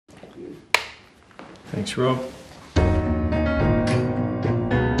Thanks, Rob.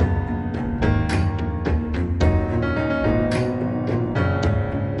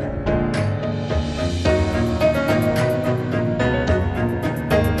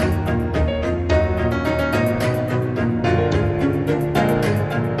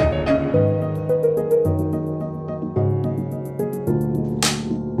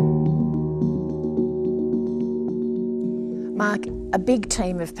 Mark, a big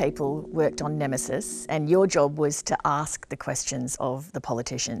team of people worked on Nemesis, and your job was to ask the questions of the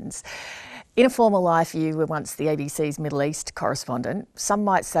politicians. In a former life, you were once the ABC's Middle East correspondent. Some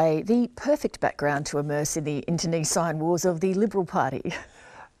might say the perfect background to immerse in the internecine wars of the Liberal Party.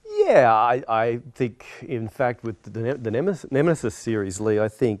 Yeah, I think, in fact, with the Nemesis series, Leigh, I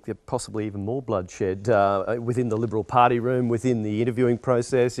think possibly even more bloodshed within the Liberal Party room, within the interviewing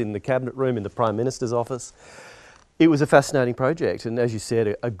process, in the Cabinet room, in the Prime Minister's office. It was a fascinating project, and as you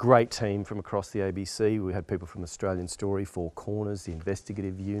said, a great team from across the ABC. We had people from Australian Story, Four Corners, the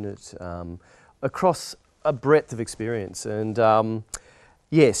investigative unit, across a breadth of experience. And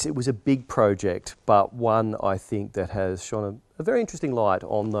yes, it was a big project, but one I think that has shone a very interesting light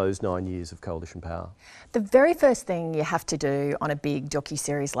on those 9 years of coalition power. The very first thing you have to do on a big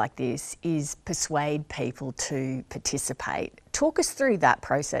docuseries like this is persuade people to participate. Talk us through that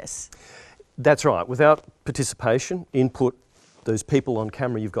process. That's right. Without participation, input, those people on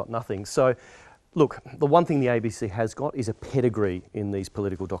camera, you've got nothing. So, look, the one thing the ABC has got is a pedigree in these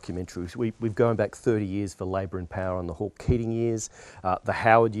political documentaries. We've gone back 30 years for Labor in Power on the Hawke-Keating years, the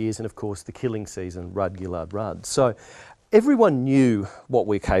Howard years, and of course the killing season, Rudd-Gillard-Rudd. So everyone knew what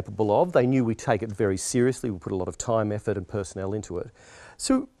we're capable of. They knew we take it very seriously. We put a lot of time, effort and personnel into it.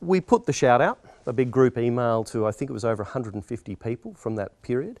 So we put the shout out, a big group email to, I think it was over 150 people from that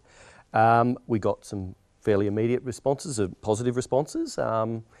period. We got some fairly immediate responses, positive responses.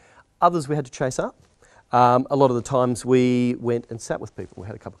 Others we had to chase up. A lot of the times we went and sat with people. We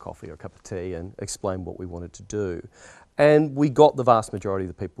had a cup of coffee or a cup of tea and explained what we wanted to do. And we got the vast majority of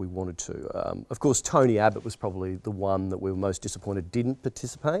the people we wanted to. Of course, Tony Abbott was probably the one that we were most disappointed didn't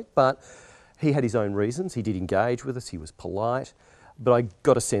participate, but he had his own reasons. He did engage with us, he was polite, but I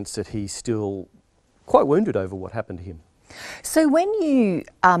got a sense that he's still quite wounded over what happened to him. So when you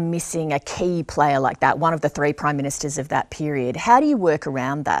are missing a key player like that, one of the three prime ministers of that period, how do you work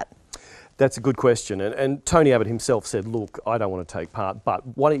around that? That's a good question. And Tony Abbott himself said, look, I don't want to take part, but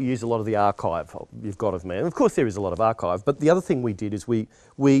why don't you use a lot of the archive you've got of me? And of course there is a lot of archive, but the other thing we did is we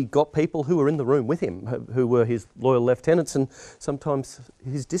got people who were in the room with him, who were his loyal lieutenants and sometimes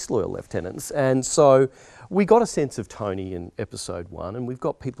his disloyal lieutenants. And so we got a sense of Tony in episode 1, and we've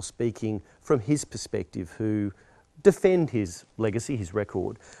got people speaking from his perspective who defend his legacy, his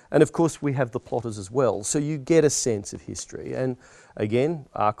record. And of course we have the plotters as well. So you get a sense of history. And again,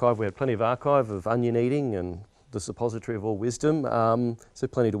 archive, we had plenty of archive of onion eating and the suppository of all wisdom, so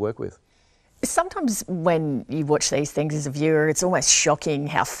plenty to work with. Sometimes when you watch these things as a viewer, it's almost shocking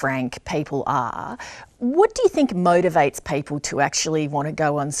how frank people are. What do you think motivates people to actually want to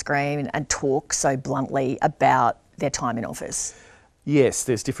go on screen and talk so bluntly about their time in office? Yes,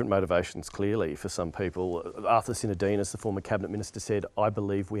 there's different motivations, clearly, for some people. Arthur Sinodinos, the former Cabinet Minister, said, I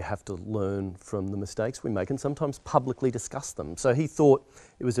believe we have to learn from the mistakes we make and sometimes publicly discuss them. So he thought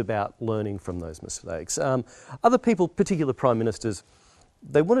it was about learning from those mistakes. Other people, particular Prime Ministers,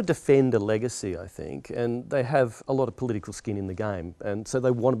 they want to defend a legacy, I think, and they have a lot of political skin in the game, and so they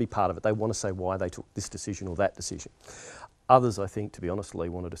want to be part of it. They want to say why they took this decision or that decision. Others, I think, to be honest, Leigh,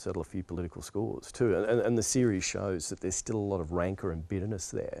 wanted to settle a few political scores too. And the series shows that there's still a lot of rancour and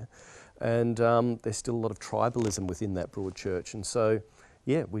bitterness there. And there's still a lot of tribalism within that broad church. And so,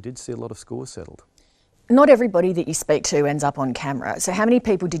 yeah, we did see a lot of scores settled. Not everybody that you speak to ends up on camera. So how many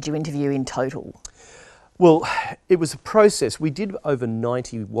people did you interview in total? Well, it was a process. We did over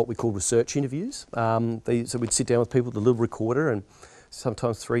 90 what we call research interviews. So we'd sit down with people with a little recorder and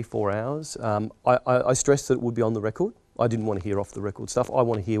sometimes 3-4 hours. I stressed that it would be on the record. I didn't want to hear off the record stuff. I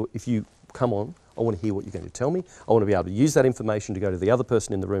want to hear, if you come on, I want to hear what you're going to tell me. I want to be able to use that information to go to the other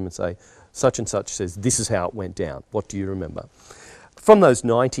person in the room and say, such and such says, this is how it went down. What do you remember? From those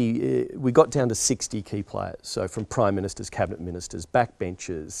 90, we got down to 60 key players. So from Prime Ministers, Cabinet Ministers,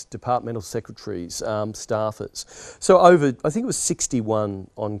 backbenchers, departmental secretaries, staffers. So over, I think it was 61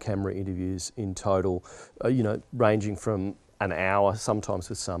 on-camera interviews in total, ranging from an hour, sometimes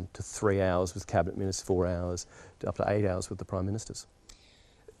with some, to 3 hours with Cabinet Ministers, 4 hours, to up to 8 hours with the Prime Ministers.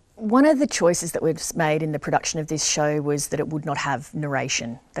 One of the choices that we've made in the production of this show was that it would not have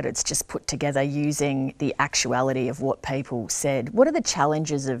narration, that it's just put together using the actuality of what people said. What are the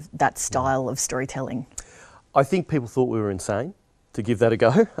challenges of that style of storytelling? I think people thought we were insane to give that a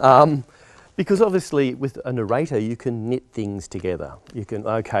go. Because obviously with a narrator you can knit things together. You can,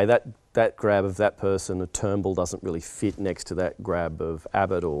 okay, that grab of that person, a Turnbull, doesn't really fit next to that grab of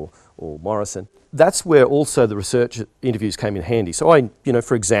Abbott or Morrison. That's where also the research interviews came in handy. So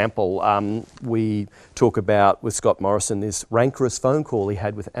for example, we talk about with Scott Morrison this rancorous phone call he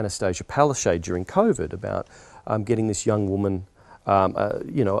had with Anastasia Palaszczuk during COVID about getting this young woman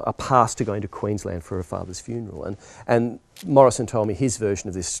a pass to going to Queensland for her father's funeral. And Morrison told me his version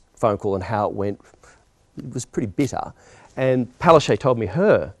of this phone call and how it went. It was pretty bitter. And Palaszczuk told me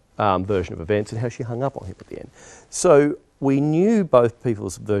her version of events and how she hung up on him at the end. So we knew both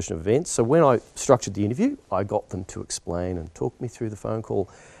people's version of events. So when I structured the interview, I got them to explain and talk me through the phone call.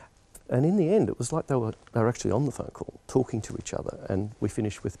 And in the end, it was like they were actually on the phone call, talking to each other. And we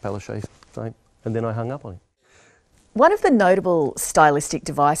finished with Palaszczuk saying, and then I hung up on him. One of the notable stylistic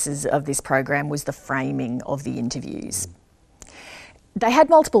devices of this program was the framing of the interviews. They had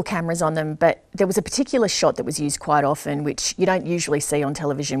multiple cameras on them, but there was a particular shot that was used quite often, which you don't usually see on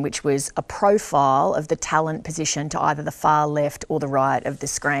television, which was a profile of the talent positioned to either the far left or the right of the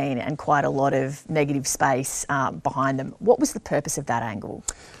screen, and quite a lot of negative space behind them. What was the purpose of that angle?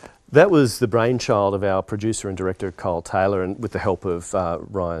 That was the brainchild of our producer and director, Kyle Taylor, and with the help of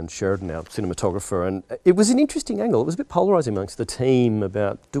Ryan Sheridan, our cinematographer. And it was an interesting angle. It was a bit polarising amongst the team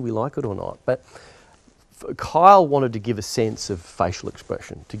about do we like it or not. But Kyle wanted to give a sense of facial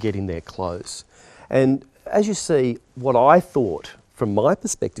expression, to get in there close. And as you see, what I thought, from my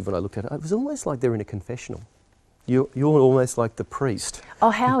perspective when I looked at it, it was almost like they're in a confessional. You're almost like the priest. Oh,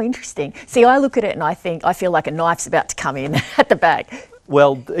 how interesting. See, I look at it and I feel like a knife's about to come in at the back.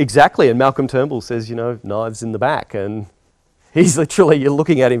 Well, exactly, and Malcolm Turnbull says, knives in the back, and he's literally, you're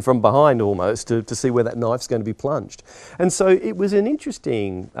looking at him from behind almost to see where that knife's going to be plunged. And so it was an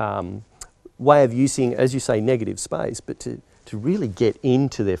interesting way of using, as you say, negative space, but to really get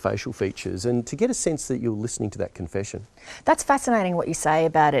into their facial features and to get a sense that you're listening to that confession. That's fascinating what you say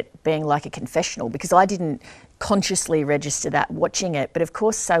about it being like a confessional, because I didn't consciously register that watching it, but of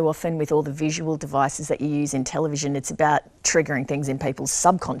course so often with all the visual devices that you use in television, it's about triggering things in people's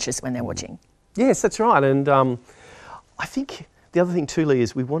subconscious when they're watching. Yes, that's right, and I think the other thing too, Leigh,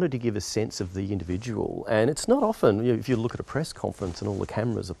 is we wanted to give a sense of the individual, and it's not often, if you look at a press conference and all the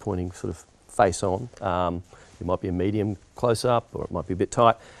cameras are pointing sort of face on, it might be a medium close-up or it might be a bit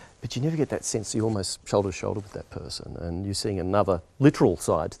tight, but you never get that sense that you're almost shoulder to shoulder with that person, and you're seeing another literal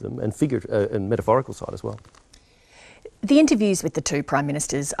side to them and and metaphorical side as well. The interviews with the two Prime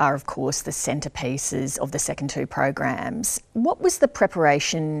Ministers are, of course, the centrepieces of the second two programs. What was the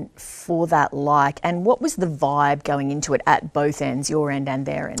preparation for that like, and what was the vibe going into it at both ends, your end and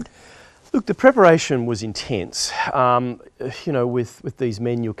their end? Look, the preparation was intense. With these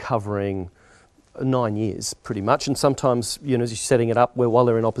men, you're covering 9 years pretty much, and sometimes, as you're setting it up while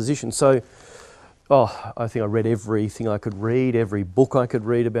they're in opposition. So, I think I read everything I could read, every book I could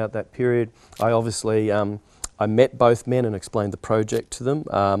read about that period. I obviously I met both men and explained the project to them.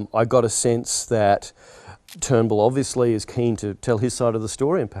 I got a sense that Turnbull obviously is keen to tell his side of the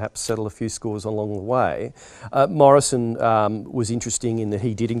story and perhaps settle a few scores along the way. Morrison was interesting in that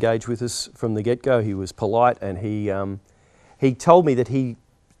he did engage with us from the get-go. He was polite, and he told me that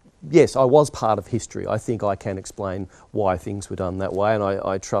yes, I was part of history. I think I can explain why things were done that way, and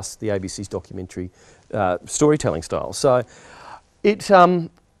I trust the ABC's documentary storytelling style. So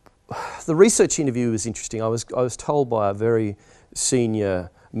the research interview was interesting. I was told by a very senior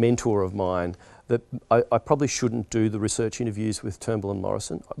mentor of mine that I probably shouldn't do the research interviews with Turnbull and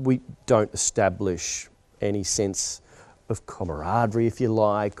Morrison. We don't establish any sense of camaraderie, if you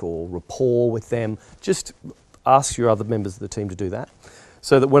like, or rapport with them. Just ask your other members of the team to do that,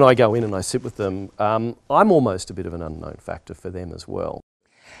 so that when I go in and I sit with them, I'm almost a bit of an unknown factor for them as well.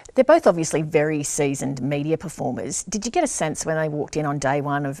 They're both obviously very seasoned media performers. Did you get a sense when they walked in on day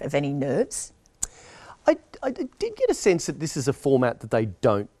one of any nerves? I did get a sense that this is a format that they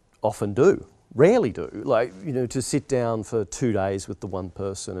don't often do, rarely do. Like, to sit down for 2 days with the one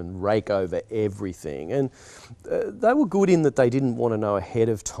person and rake over everything. And they were good in that they didn't want to know ahead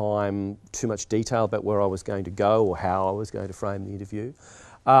of time too much detail about where I was going to go or how I was going to frame the interview.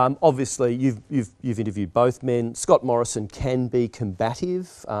 Obviously, you've interviewed both men. Scott Morrison can be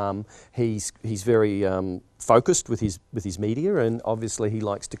combative. He's very focused with his media, and obviously he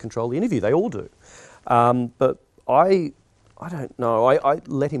likes to control the interview. They all do. But I don't know. I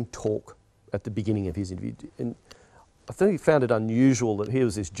let him talk at the beginning of his interview, and I think he found it unusual that he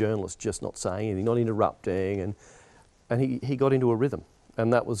was this journalist just not saying anything, not interrupting, and he got into a rhythm,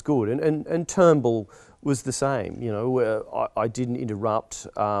 and that was good. And Turnbull was the same, where I didn't interrupt.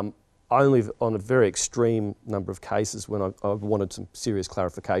 only on a very extreme number of cases when I wanted some serious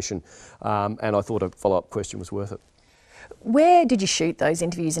clarification, and I thought a follow-up question was worth it. Where did you shoot those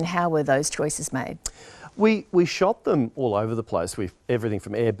interviews and how were those choices made? We shot them all over the place. Everything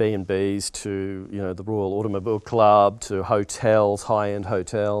from Airbnbs to the Royal Automobile Club to hotels, high-end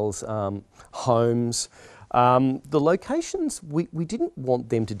hotels, homes. The locations, we didn't want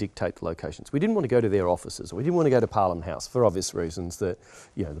them to dictate the locations. We didn't want to go to their offices. We didn't want to go to Parliament House for obvious reasons that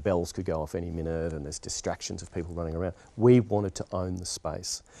the bells could go off any minute and there's distractions of people running around. We wanted to own the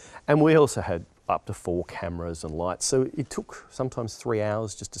space. And we also had up to 4 cameras and lights, so it took sometimes 3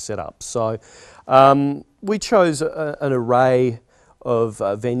 hours just to set up. So we chose an array of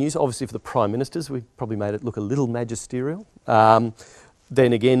venues. Obviously for the Prime Ministers, we probably made it look a little magisterial.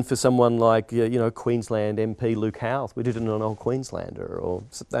 Then again, for someone like Queensland MP Luke Howth, we did it in an old Queenslander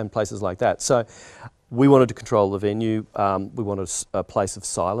and places like that. So we wanted to control the venue. We wanted a place of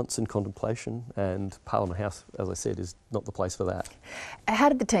silence and contemplation, and Parliament House, as I said, is not the place for that. How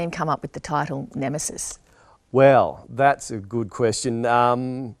did the team come up with the title Nemesis? Well, that's a good question.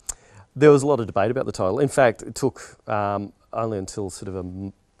 There was a lot of debate about the title. In fact, it took only until sort of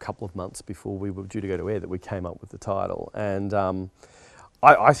a couple of months before we were due to go to air that we came up with the title. And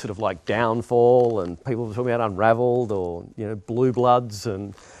I sort of like Downfall, and people were talking about Unravelled or Blue Bloods,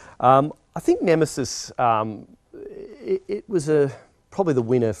 and I think Nemesis, it was probably the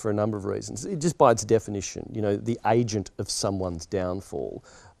winner for a number of reasons. Just by its definition, the agent of someone's downfall,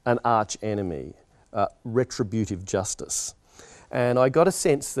 an arch enemy, retributive justice. And I got a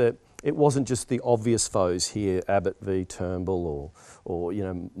sense that it wasn't just the obvious foes here, Abbott v Turnbull or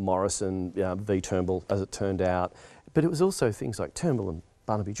Morrison v Turnbull, as it turned out, but it was also things like Turnbull and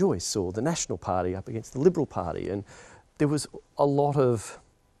Barnaby Joyce, or the National Party up against the Liberal Party, and there was a lot of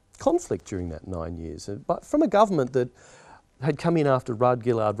conflict during that 9 years, but from a government that had come in after Rudd,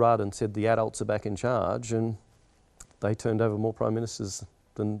 Gillard Rudd, and said the adults are back in charge, and they turned over more Prime Ministers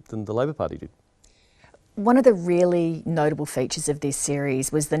than the Labor Party did. One of the really notable features of this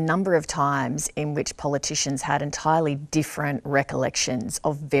series was the number of times in which politicians had entirely different recollections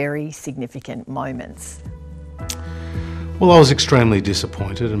of very significant moments. Well, I was extremely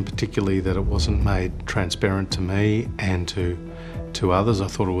disappointed, and particularly that it wasn't made transparent to me and to others. I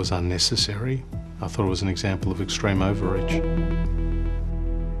thought it was unnecessary. I thought it was an example of extreme overreach.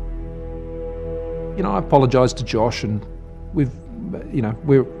 I apologised to Josh, and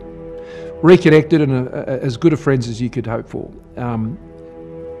we're reconnected and as good of friends as you could hope for.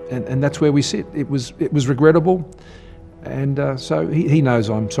 And that's where we sit. It was regrettable, and so he knows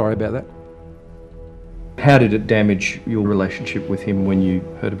I'm sorry about that. How did it damage your relationship with him when you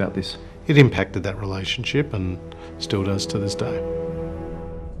heard about this? It impacted that relationship and still does to this day.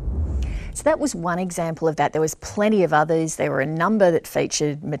 So that was one example of that. There was plenty of others. There were a number that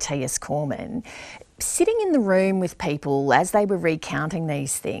featured Matthias Cormann. Sitting in the room with people as they were recounting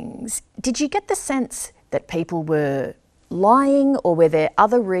these things, did you get the sense that people were lying, or were there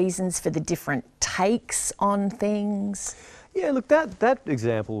other reasons for the different takes on things? Yeah, look, that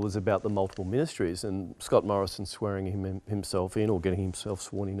example was about the multiple ministries and Scott Morrison swearing himself in, or getting himself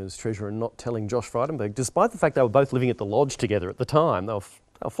sworn in as Treasurer, and not telling Josh Frydenberg, despite the fact they were both living at the Lodge together at the time. They were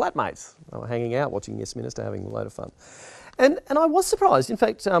flatmates. They were hanging out, watching Yes Minister, having a load of fun. And I was surprised. In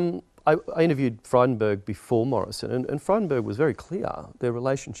fact, I interviewed Frydenberg before Morrison, and Frydenberg was very clear their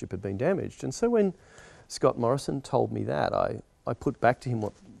relationship had been damaged. And so when Scott Morrison told me that, I put back to him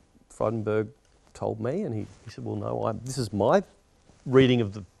what Frydenberg told me, and he said, well, no, this is my reading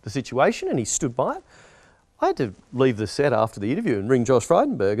of the situation, and he stood by it. I had to leave the set after the interview and ring Josh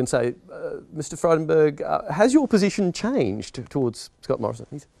Frydenberg and say, Mr. Frydenberg, has your position changed towards Scott Morrison?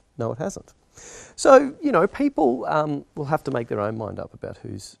 He said, no, it hasn't. So, people will have to make their own mind up about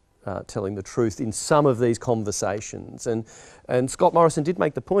who's telling the truth in some of these conversations. And Scott Morrison did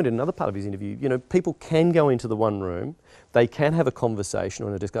make the point in another part of his interview, people can go into the one room, they can have a conversation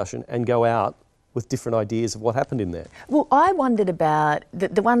or a discussion and go out with different ideas of what happened in there. Well, I wondered about,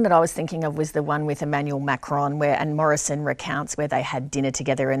 the one that I was thinking of was the one with Emmanuel Macron and Morrison recounts where they had dinner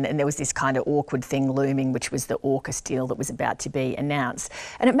together, and there was this kind of awkward thing looming, which was the AUKUS deal that was about to be announced.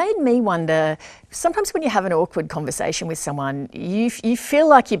 And it made me wonder, sometimes when you have an awkward conversation with someone, you feel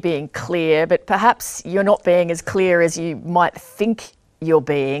like you're being clear, but perhaps you're not being as clear as you might think you're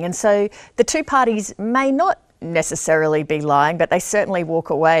being. And so the two parties may not necessarily be lying, but they certainly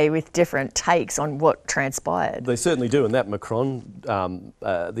walk away with different takes on what transpired. They certainly do, and that Macron,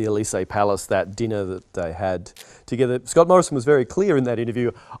 the Elysee Palace, that dinner that they had together, Scott Morrison was very clear in that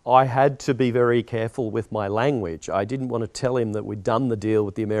interview, I had to be very careful with my language. I didn't want to tell him that we'd done the deal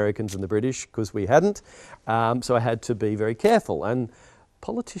with the Americans and the British, because we hadn't, so I had to be very careful. And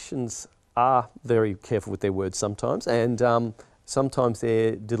politicians are very careful with their words sometimes, and sometimes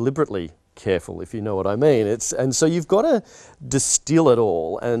they're deliberately careful, if you know what I mean. And so you've got to distill it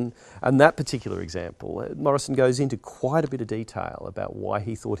all, and that particular example, Morrison goes into quite a bit of detail about why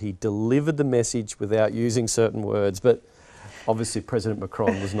he thought he delivered the message without using certain words, but obviously President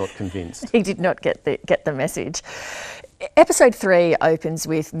Macron was not convinced. He did not get the message. Episode 3 opens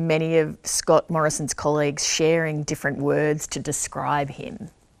with many of Scott Morrison's colleagues sharing different words to describe him.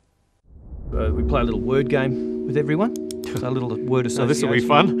 We play a little word game with everyone. So a little word association. So this will be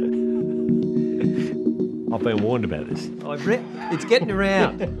fun. I've been warned about this. It's getting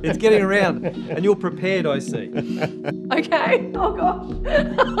around. It's getting around. And you're prepared, I see. Okay. Oh,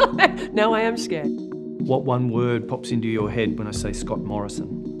 gosh. Now I am scared. What one word pops into your head when I say Scott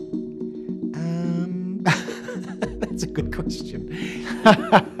Morrison? That's a good question.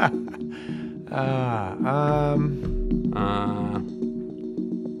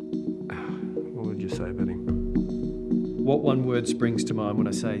 What would you say about him? What one word springs to mind when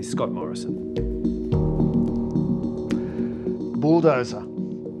I say Scott Morrison? Bulldozer.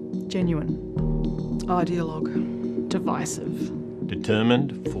 Genuine. Ideologue. Divisive.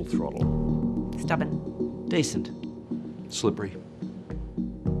 Determined, full throttle. Stubborn. Decent. Slippery.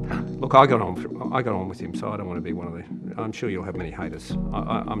 Look, I got on with him, so I don't want to be one of them. I'm sure you'll have many haters.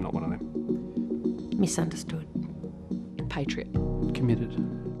 I'm not one of them. Misunderstood. Patriot.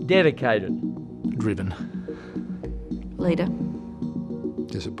 Committed. Dedicated. Driven. Leader.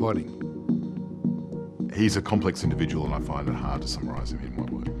 Disappointing. He's a complex individual, and I find it hard to summarise him in one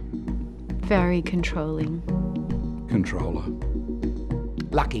word. Very controlling. Controller.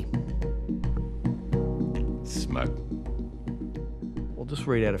 Lucky. Smoke. I'll just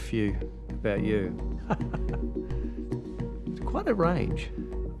read out a few about you. It's quite a range.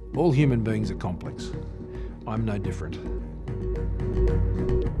 All human beings are complex. I'm no different.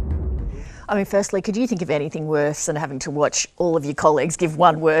 I mean, firstly, could you think of anything worse than having to watch all of your colleagues give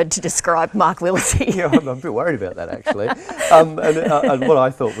one word to describe Mark Willacy? Yeah, I'm a bit worried about that, actually. And what I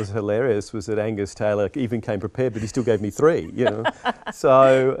thought was hilarious was that Angus Taylor even came prepared, but he still gave me 3, you know.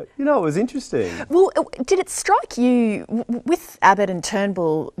 So, you know, it was interesting. Well, did it strike you, with Abbott and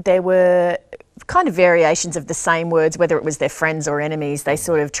Turnbull, there were kind of variations of the same words, whether it was their friends or enemies, they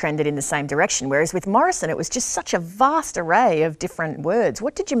sort of trended in the same direction, whereas with Morrison it was just such a vast array of different words.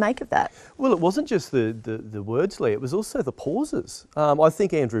 What did you make of that? Well, it wasn't just the words, Leigh, it was also the pauses. I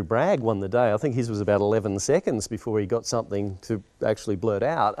think Andrew Bragg won the day. I think his was about 11 seconds before he got something to actually blurt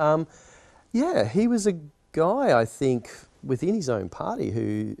out. Yeah, he was a guy, I think, within his own party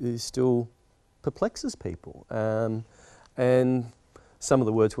who still perplexes people. And some of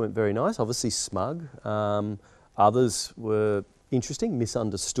the words weren't very nice, obviously smug. Others were interesting,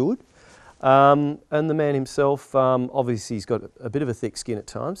 misunderstood. And the man himself, obviously he's got a bit of a thick skin at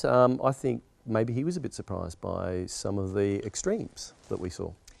times. I think maybe he was a bit surprised by some of the extremes that we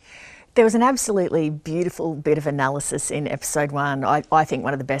saw. There was an absolutely beautiful bit of analysis in episode 1, I think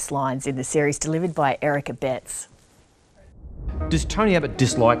one of the best lines in the series, delivered by Erica Betts. Does Tony Abbott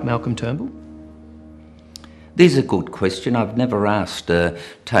dislike Malcolm Turnbull? This is a good question. I've never asked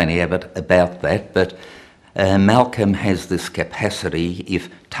Tony Abbott about that, but Malcolm has this capacity. If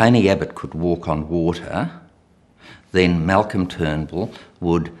Tony Abbott could walk on water, then Malcolm Turnbull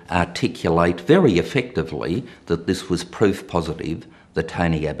would articulate very effectively that this was proof positive that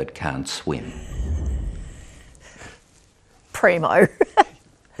Tony Abbott can't swim. Primo.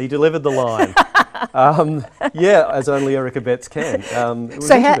 He delivered the line. Yeah, as only Erica Betts can.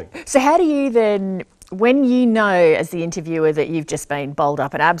 So how do you then, when you know as the interviewer that you've just been bowled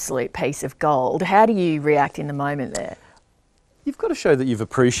up an absolute piece of gold, how do you react in the moment there? You've got to show that you've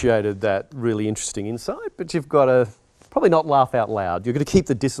appreciated that really interesting insight, but you've got to probably not laugh out loud. You've got to keep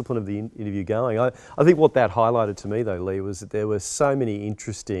the discipline of the interview going. I think what that highlighted to me, though, Leigh, was that there were so many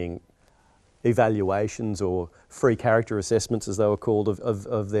interesting evaluations or free character assessments, as they were called,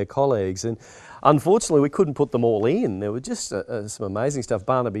 of their colleagues. And unfortunately, we couldn't put them all in. There were just some amazing stuff.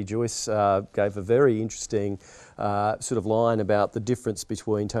 Barnaby Joyce gave a very interesting sort of line about the difference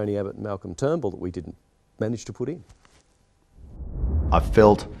between Tony Abbott and Malcolm Turnbull that we didn't manage to put in. I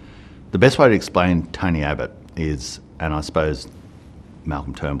felt the best way to explain Tony Abbott is, and I suppose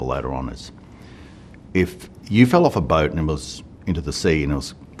Malcolm Turnbull later on, is if you fell off a boat and it was into the sea and it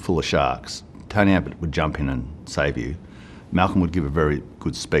was full of sharks, Tony Abbott would jump in and save you. Malcolm would give a very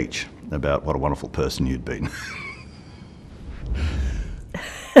good speech about what a wonderful person you'd been.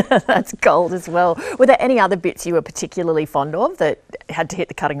 That's gold as well. Were there any other bits you were particularly fond of that had to hit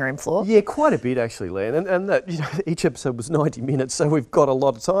the cutting room floor? Yeah, quite a bit actually, Leigh. And that, you know, each episode was 90 minutes, so we've got a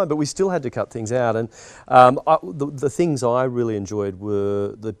lot of time, but we still had to cut things out. And the things I really enjoyed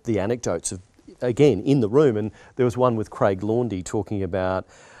were the anecdotes of, again, in the room. And there was one with Craig Laundy talking about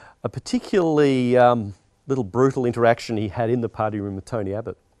a particularly little brutal interaction he had in the party room with Tony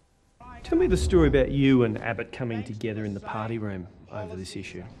Abbott. Tell me the story about you and Abbott coming together in the party room over this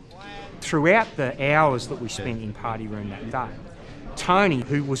issue. Throughout the hours that we spent in party room that day, Tony,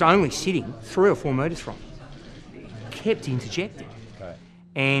 who was only sitting 3 or 4 metres from me, kept interjecting. Okay.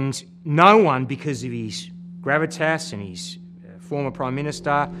 And no one, because of his gravitas and his former Prime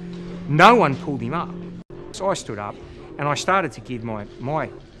Minister, no one pulled him up. So I stood up and I started to give my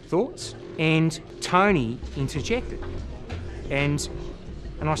thoughts, and Tony interjected. And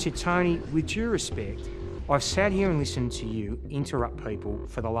I said, Tony, with due respect, I've sat here and listened to you interrupt people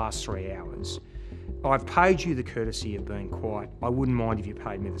for the last 3 hours. I've paid you the courtesy of being quiet. I wouldn't mind if you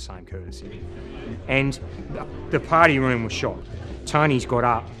paid me the same courtesy. And the party room was shocked. Tony's got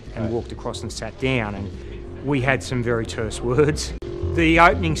up and walked across and sat down, and we had some very terse words. The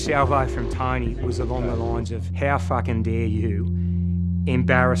opening salvo from Tony was along the lines of, how fucking dare you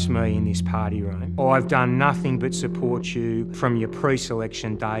embarrass me in this party room. I've done nothing but support you from your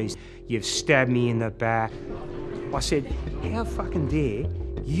pre-selection days. You've stabbed me in the back. I said, how fucking dare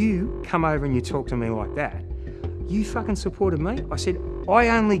you come over and you talk to me like that? You fucking supported me? I said, I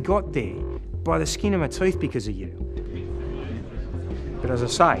only got there by the skin of my teeth because of you. But as I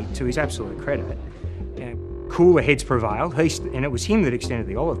say, to his absolute credit, cooler heads prevailed, and it was him that extended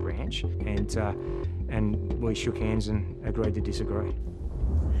the olive branch, and we shook hands and agreed to disagree.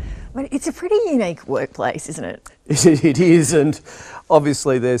 Well, it's a pretty unique workplace, isn't it? It is, and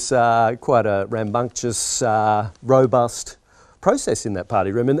obviously there's quite a rambunctious, robust process in that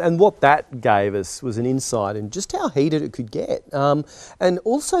party room, and what that gave us was an insight in just how heated it could get, and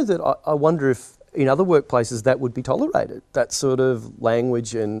also that I wonder if in other workplaces that would be tolerated, that sort of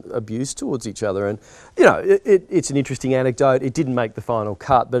language and abuse towards each other. And, you know, it's an interesting anecdote. It didn't make the final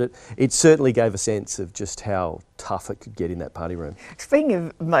cut, but it certainly gave a sense of just how tough it could get in that party room. Speaking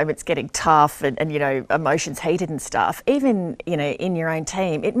of moments getting tough and you know, emotions heated and stuff, even, you know, in your own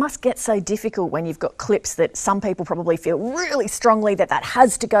team, it must get so difficult when you've got clips that some people probably feel really strongly that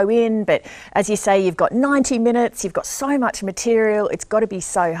has to go in, but as you say, you've got 90 minutes, you've got so much material, it's got to be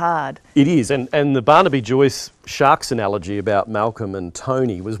so hard. It is, and the Barnaby Joyce Sharks analogy about Malcolm and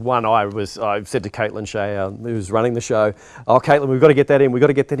Tony was one I said to Caitlin Shea, who was running the show, oh, Caitlin, we've got to get that in, we've got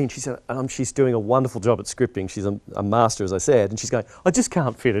to get that in. She said, she's doing a wonderful job at scripting. She's a master, as I said, and she's going, I just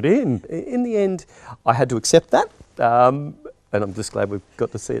can't fit it in. In the end, I had to accept that, and I'm just glad we've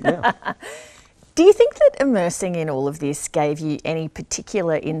got to see it now. Do you think that immersing in all of this gave you any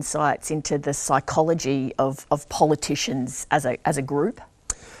particular insights into the psychology of politicians as a group?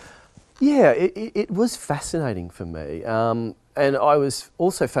 Yeah, it was fascinating for me. And I was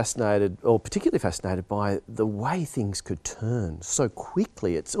also fascinated, or particularly fascinated, by the way things could turn so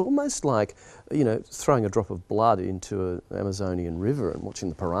quickly. It's almost like, you know, throwing a drop of blood into an Amazonian river and watching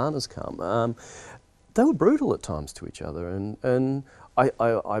the piranhas come. They were brutal at times to each other, and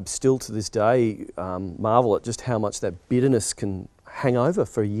I still to this day marvel at just how much that bitterness can hang over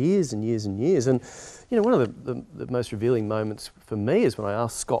for years and years and years. And you know, one of the most revealing moments for me is when I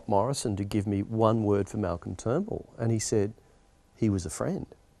asked Scott Morrison to give me one word for Malcolm Turnbull, and he said, he was a friend.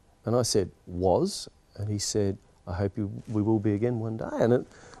 And I said, was? And he said, I hope we will be again one day. And it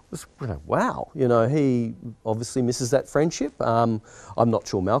was, you know, wow. You know, he obviously misses that friendship. I'm not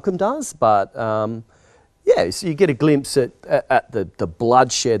sure Malcolm does, but yeah, so you get a glimpse at the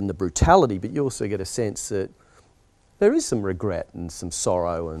bloodshed and the brutality, but you also get a sense that there is some regret and some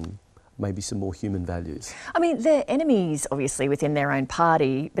sorrow and maybe some more human values. I mean, they're enemies, obviously, within their own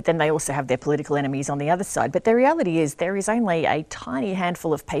party, but then they also have their political enemies on the other side. But the reality is there is only a tiny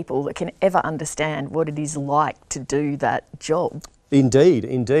handful of people that can ever understand what it is like to do that job. Indeed,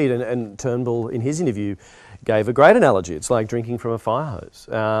 indeed. And Turnbull, in his interview, gave a great analogy. It's like drinking from a fire hose.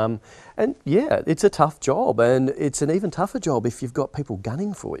 And yeah, it's a tough job, and it's an even tougher job if you've got people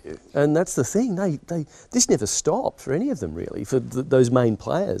gunning for you. And that's the thing, this never stopped for any of them really, for those main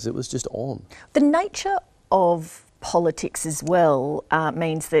players. It was just on. The nature of politics as well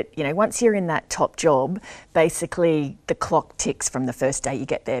means that, you know, once you're in that top job, basically the clock ticks from the first day you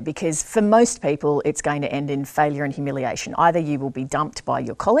get there, because for most people it's going to end in failure and humiliation. Either you will be dumped by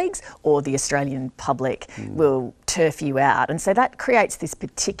your colleagues or the Australian public will turf you out. And so that creates this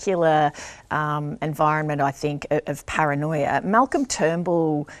particular environment, I think, of paranoia. Malcolm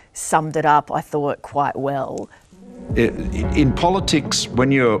Turnbull summed it up, I thought, quite well. In politics, when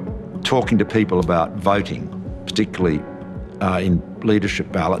you're talking to people about voting, particularly in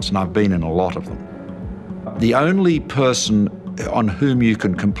leadership ballots, and I've been in a lot of them, the only person on whom you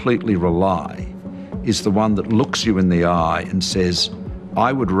can completely rely is the one that looks you in the eye and says,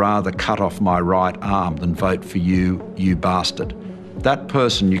 I would rather cut off my right arm than vote for you, you bastard. That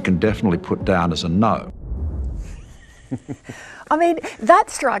person you can definitely put down as a no. I mean, that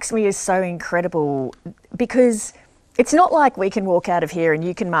strikes me as so incredible because it's not like we can walk out of here and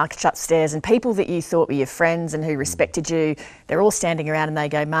you can march upstairs and people that you thought were your friends and who respected you, they're all standing around and they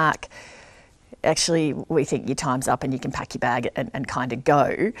go, Mark, actually, we think your time's up and you can pack your bag and kind of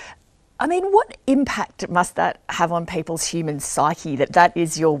go. I mean, what impact must that have on people's human psyche that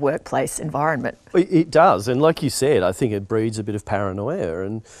is your workplace environment? It does, and like you said, I think it breeds a bit of paranoia,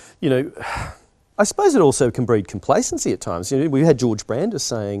 and you know, I suppose it also can breed complacency at times. You know, we had George Brandis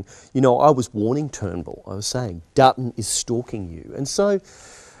saying, you know, I was warning Turnbull. I was saying Dutton is stalking you, and so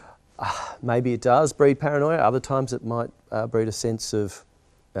maybe it does breed paranoia. Other times it might breed a sense of,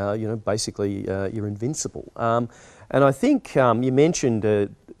 you know, basically you're invincible. And I think you mentioned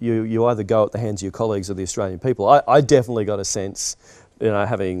you either go at the hands of your colleagues or the Australian people. I definitely got a sense, you know,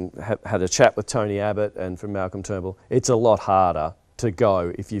 having had a chat with Tony Abbott and from Malcolm Turnbull, it's a lot harder to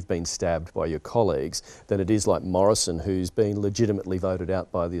go if you've been stabbed by your colleagues than it is like Morrison, who's been legitimately voted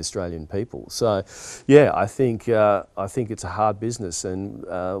out by the Australian people. So, yeah, I think it's a hard business, and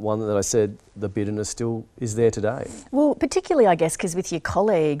one that I said the bitterness still is there today. Well, particularly, I guess, because with your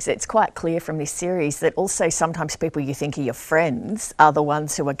colleagues, it's quite clear from this series that also sometimes people you think are your friends are the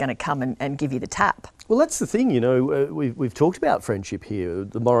ones who are going to come and give you the tap. Well, that's the thing, you know, we've talked about friendship here,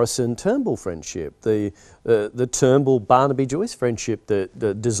 the Morrison-Turnbull friendship, the Turnbull-Barnaby-Joyce friendship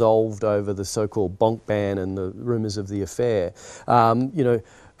that dissolved over the so-called bonk ban and the rumours of the affair. You know,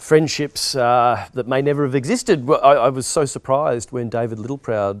 friendships that may never have existed. I was so surprised when David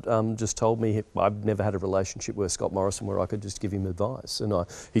Littleproud just told me I've never had a relationship with Scott Morrison where I could just give him advice. And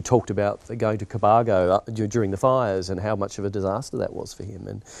he talked about going to Cobargo during the fires and how much of a disaster that was for him.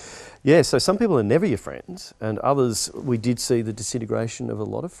 And yeah, so some people are never your friends, and others, we did see the disintegration of a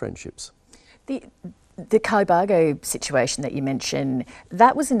lot of friendships. The Cobargo situation that you mentioned,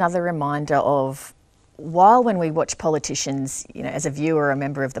 that was another reminder of, while when we watch politicians, you know, as a viewer, a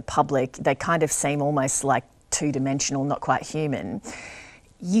member of the public, they kind of seem almost like two-dimensional, not quite human.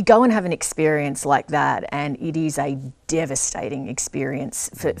 You go and have an experience like that, and it is a devastating experience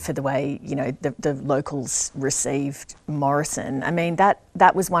for the way, you know, the locals received Morrison. I mean, that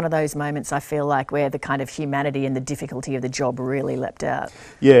was one of those moments, I feel like, where the kind of humanity and the difficulty of the job really leapt out.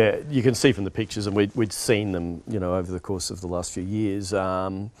 Yeah, you can see from the pictures, and we'd seen them, you know, over the course of the last few years,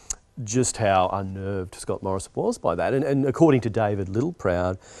 just how unnerved Scott Morrison was by that. And according to David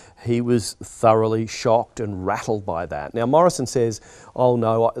Littleproud, he was thoroughly shocked and rattled by that. Now, Morrison says, oh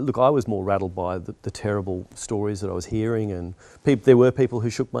no, look, I was more rattled by the terrible stories that I was hearing, and there were people who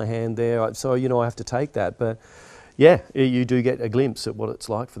shook my hand there, so, you know, I have to take that. But yeah, you do get a glimpse at what it's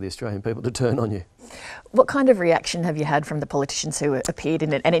like for the Australian people to turn on you. What kind of reaction have you had from the politicians who appeared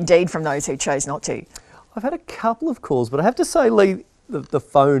in it, and indeed from those who chose not to? I've had a couple of calls, but I have to say, Leigh, the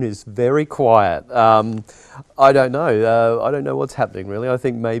phone is very quiet. I don't know. I don't know what's happening, really. I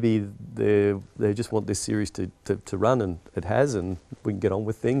think maybe they just want this series to run, and it has, and we can get on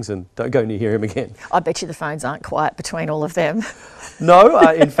with things and don't go near him again. I bet you the phones aren't quiet between all of them. No,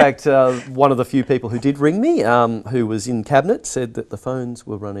 in fact, one of the few people who did ring me, who was in Cabinet, said that the phones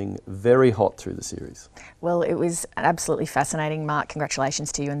were running very hot through the series. Well, it was absolutely fascinating, Mark.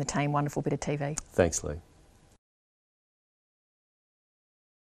 Congratulations to you and the team. Wonderful bit of TV. Thanks, Leigh.